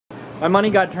My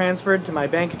money got transferred to my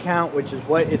bank account, which is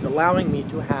what is allowing me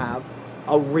to have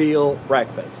a real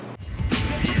breakfast.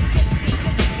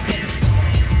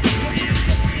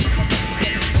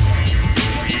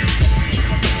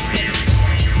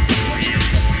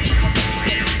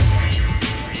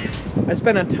 I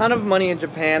spent a ton of money in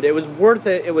Japan. It was worth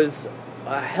it. It was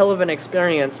a hell of an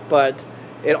experience, but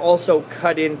it also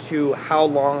cut into how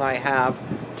long I have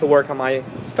to work on my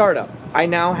startup. I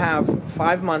now have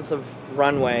 5 months of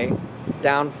Runway,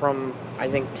 down from, I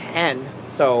think, 10,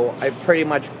 so I pretty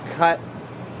much cut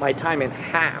my time in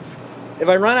half. If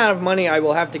I run out of money, I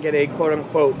will have to get a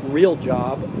quote-unquote real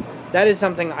job. That is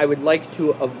something I would like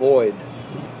to avoid.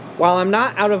 While I'm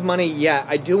not out of money yet,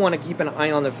 I do want to keep an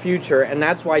eye on the future, and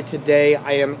that's why today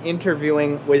I am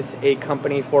interviewing with a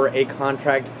company for a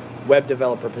contract web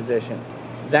developer position.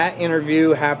 That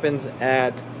interview happens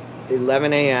at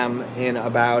 11 a.m. in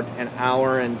about an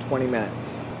hour and 20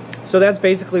 minutes. So that's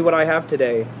basically what I have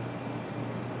today.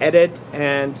 Edit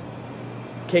and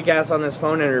kick ass on this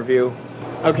phone interview.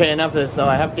 Okay, enough of this though.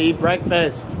 I have to eat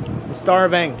breakfast. I'm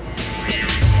starving.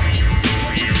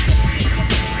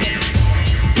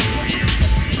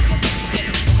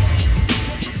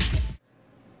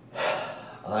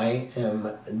 I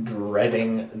am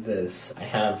dreading this. I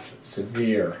have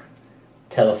severe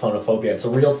telephonophobia. It's a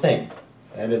real thing.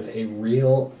 That is a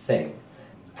real thing.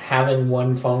 Having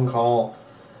one phone call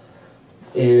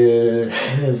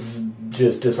is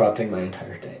just disrupting my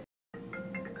entire day.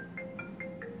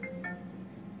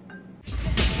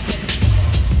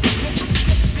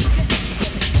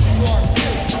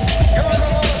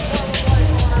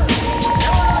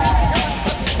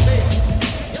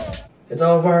 It's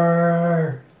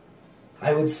over.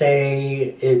 I would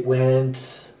say it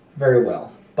went very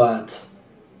well, but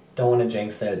don't want to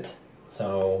jinx it,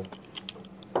 so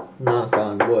knock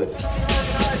on wood.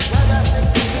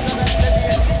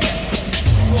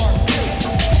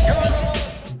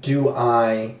 Do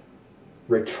I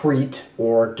retreat,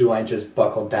 or do I just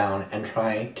buckle down and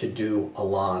try to do a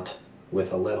lot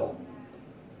with a little?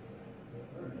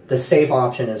 The safe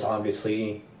option is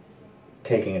obviously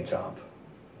taking a job.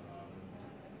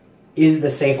 Is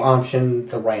the safe option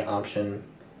the right option?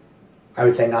 I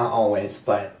would say not always,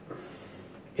 but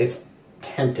it's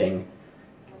tempting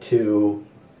to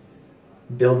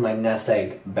build my nest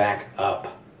egg back up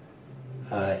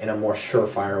in a more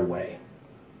surefire way.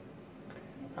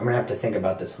 I'm gonna have to think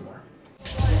about this more.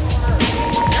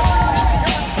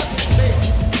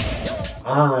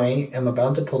 I am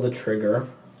about to pull the trigger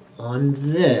on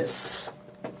this.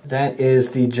 That is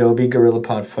the Joby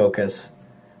GorillaPod Focus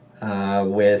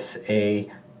with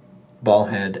a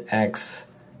ballhead X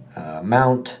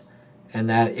mount, and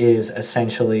that is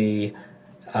essentially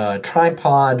a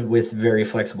tripod with very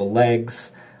flexible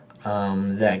legs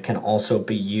that can also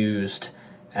be used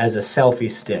as a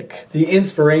selfie stick. The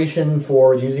inspiration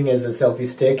for using it as a selfie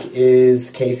stick is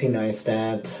Casey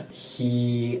Neistat.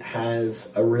 He has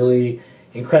a really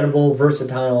incredible,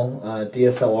 versatile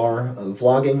DSLR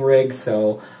vlogging rig,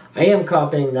 so I am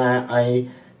copying that. I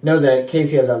know that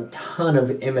Casey has a ton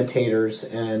of imitators,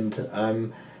 and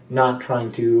I'm not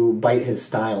trying to bite his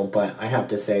style, but I have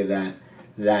to say that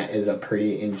that is a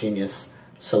pretty ingenious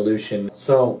solution.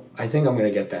 So I think I'm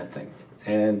gonna get that thing.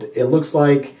 And it looks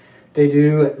like they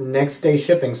do next day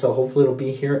shipping, so hopefully it'll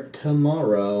be here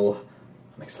tomorrow.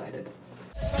 I'm excited.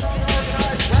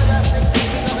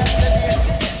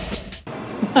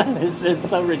 This is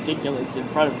so ridiculous in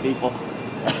front of people.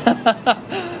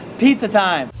 Pizza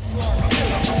time!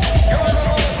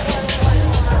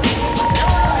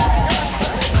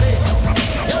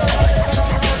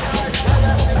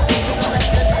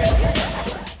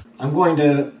 I'm going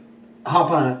to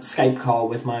hop on a Skype call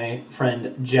with my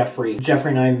friend Jeffrey.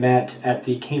 Jeffrey and I met at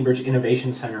the Cambridge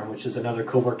Innovation Center, which is another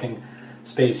co-working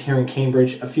space here in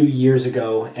Cambridge, a few years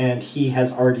ago, and he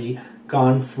has already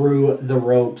gone through the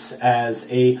ropes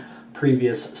as a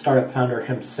previous startup founder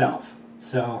himself.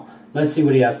 So let's see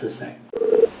what he has to say.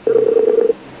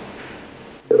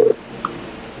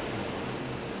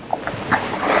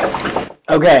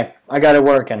 Okay, I got it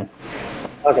working.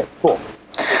 Okay, cool.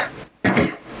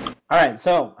 All right,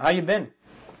 so how you been?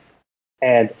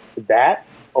 And that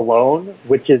alone,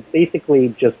 which is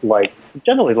basically just like,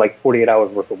 generally like 48 hours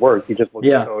worth of work, you just look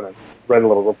at the code and write a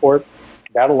little report,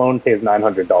 that alone pays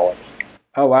 $900.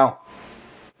 Oh, wow.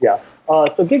 Yeah. So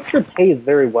GigSure pays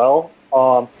very well.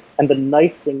 And the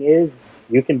nice thing is,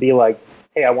 you can be like,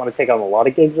 hey, I want to take on a lot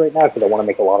of gigs right now because I want to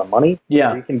make a lot of money.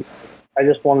 Yeah. Or you can be, I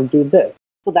just want to do this.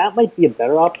 So that might be a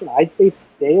better option. I'd say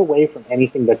stay away from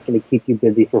anything that's going to keep you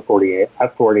busy for 40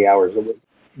 hours a week.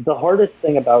 The hardest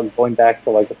thing about going back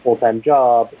to like a full-time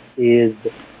job is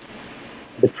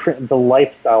the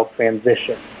lifestyle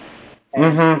transition.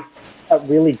 And a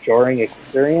really jarring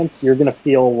experience. You're gonna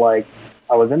feel like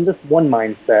I was in this one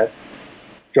mindset,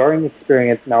 jarring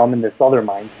experience. Now I'm in this other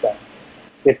mindset.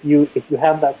 If you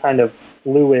have that kind of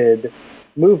fluid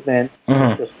movement,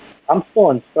 just I'm still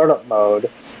in startup mode.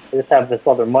 I just have this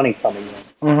other money coming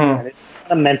in, and it's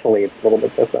kind of mentally it's a little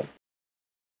bit different.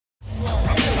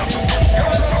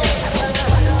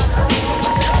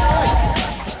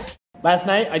 Last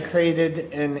night I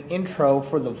created an intro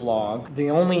for the vlog. The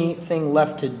only thing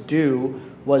left to do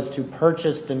was to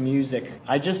purchase the music.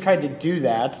 I just tried to do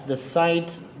that. The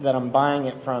site that I'm buying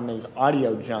it from is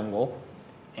Audio Jungle,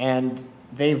 and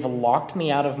they've locked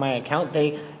me out of my account.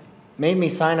 They made me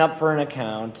sign up for an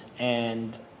account,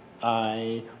 and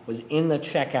I was in the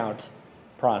checkout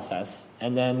process,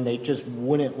 and then they just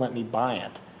wouldn't let me buy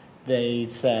it. They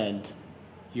said,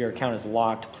 your account is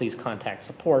locked, please contact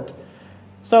support.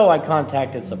 So I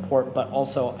contacted support, but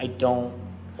also I don't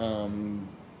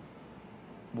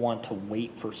want to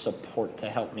wait for support to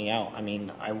help me out. I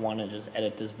mean, I want to just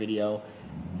edit this video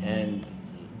and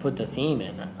put the theme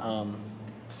in.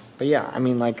 But yeah, I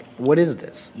mean, like, what is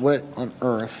this? What on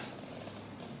earth?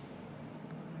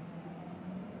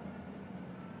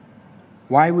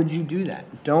 Why would you do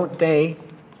that? Don't they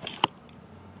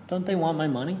want my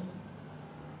money?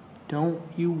 Don't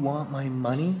you want my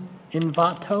money,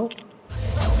 Invato?